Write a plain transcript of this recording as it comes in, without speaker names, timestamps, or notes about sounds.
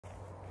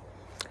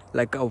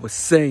like I was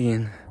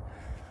saying,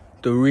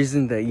 the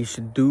reason that you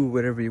should do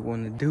whatever you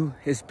want to do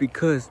is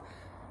because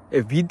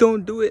if you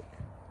don't do it,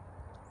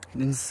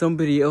 then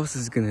somebody else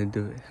is gonna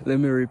do it. Let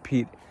me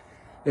repeat.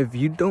 If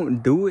you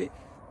don't do it,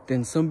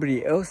 then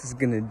somebody else is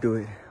gonna do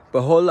it.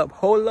 But hold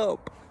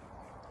up.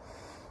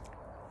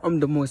 I'm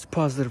the most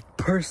positive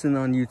person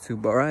on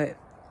YouTube, alright?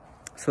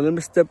 So let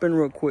me step in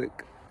real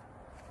quick.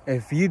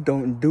 If you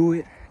don't do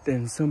it,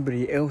 then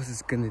somebody else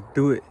is gonna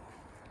do it.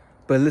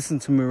 But listen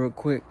to me real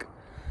quick.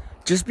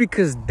 Just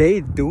because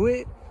they do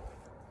it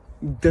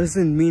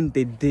doesn't mean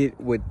they did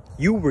what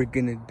you were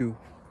gonna do.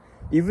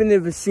 Even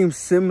if it seems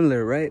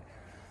similar, right?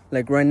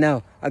 Like right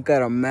now, I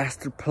got a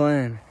master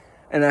plan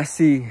and I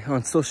see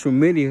on social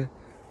media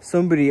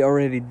somebody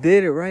already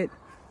did it, right?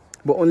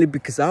 But only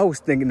because I was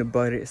thinking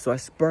about it, so I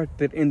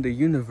sparked it in the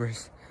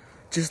universe.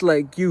 Just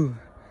like you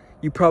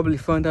probably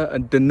found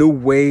out the new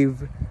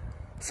wave,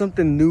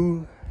 something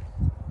new.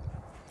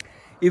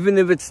 Even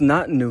if it's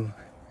not new,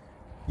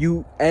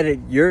 you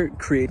added your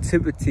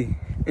creativity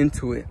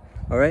into it,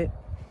 all right?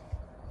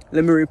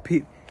 Let me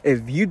repeat.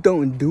 If you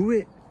don't do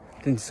it,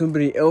 then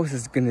somebody else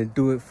is gonna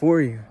do it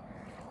for you.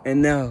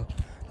 And now,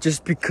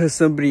 just because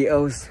somebody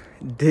else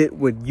did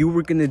what you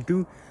were gonna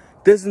do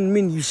doesn't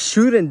mean you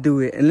shouldn't do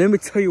it. And let me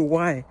tell you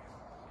why.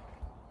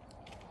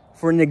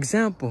 For an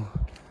example,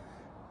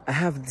 I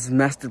have this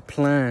master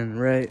plan,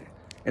 right?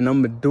 And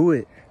I'm gonna do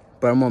it,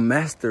 but I'm gonna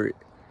master it.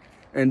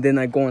 And then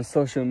I go on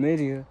social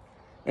media,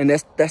 and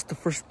that's the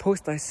first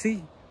post I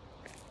see.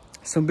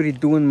 Somebody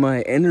doing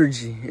my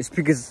energy. It's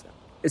because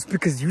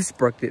you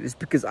sparked it. It's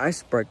because I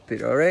sparked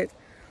it, all right?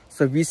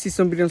 So if you see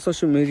somebody on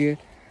social media,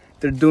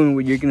 they're doing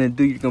what you're gonna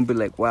do, you're gonna be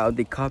like, wow,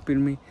 they copied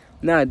me.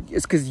 Nah,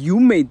 it's because you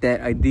made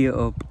that idea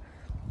up.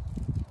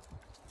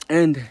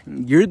 And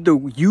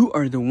you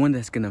are the one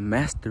that's gonna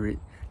master it.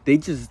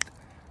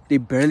 They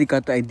barely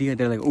got the idea.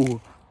 They're like, oh,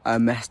 I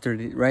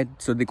mastered it, right?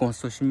 So they go on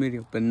social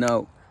media. But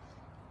now,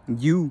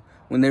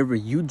 whenever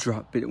you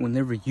drop it,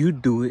 whenever you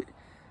do it,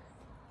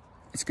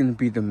 it's gonna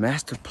be the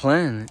master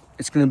plan.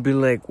 It's gonna be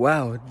like,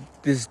 wow,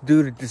 this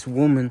dude, this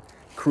woman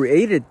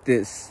created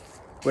this,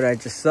 what I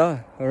just saw,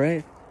 all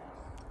right?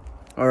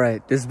 All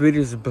right, this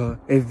video is about,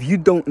 if you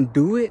don't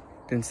do it,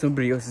 then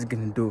somebody else is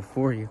gonna do it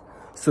for you.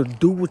 So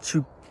do what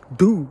you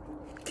do.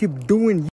 Keep doing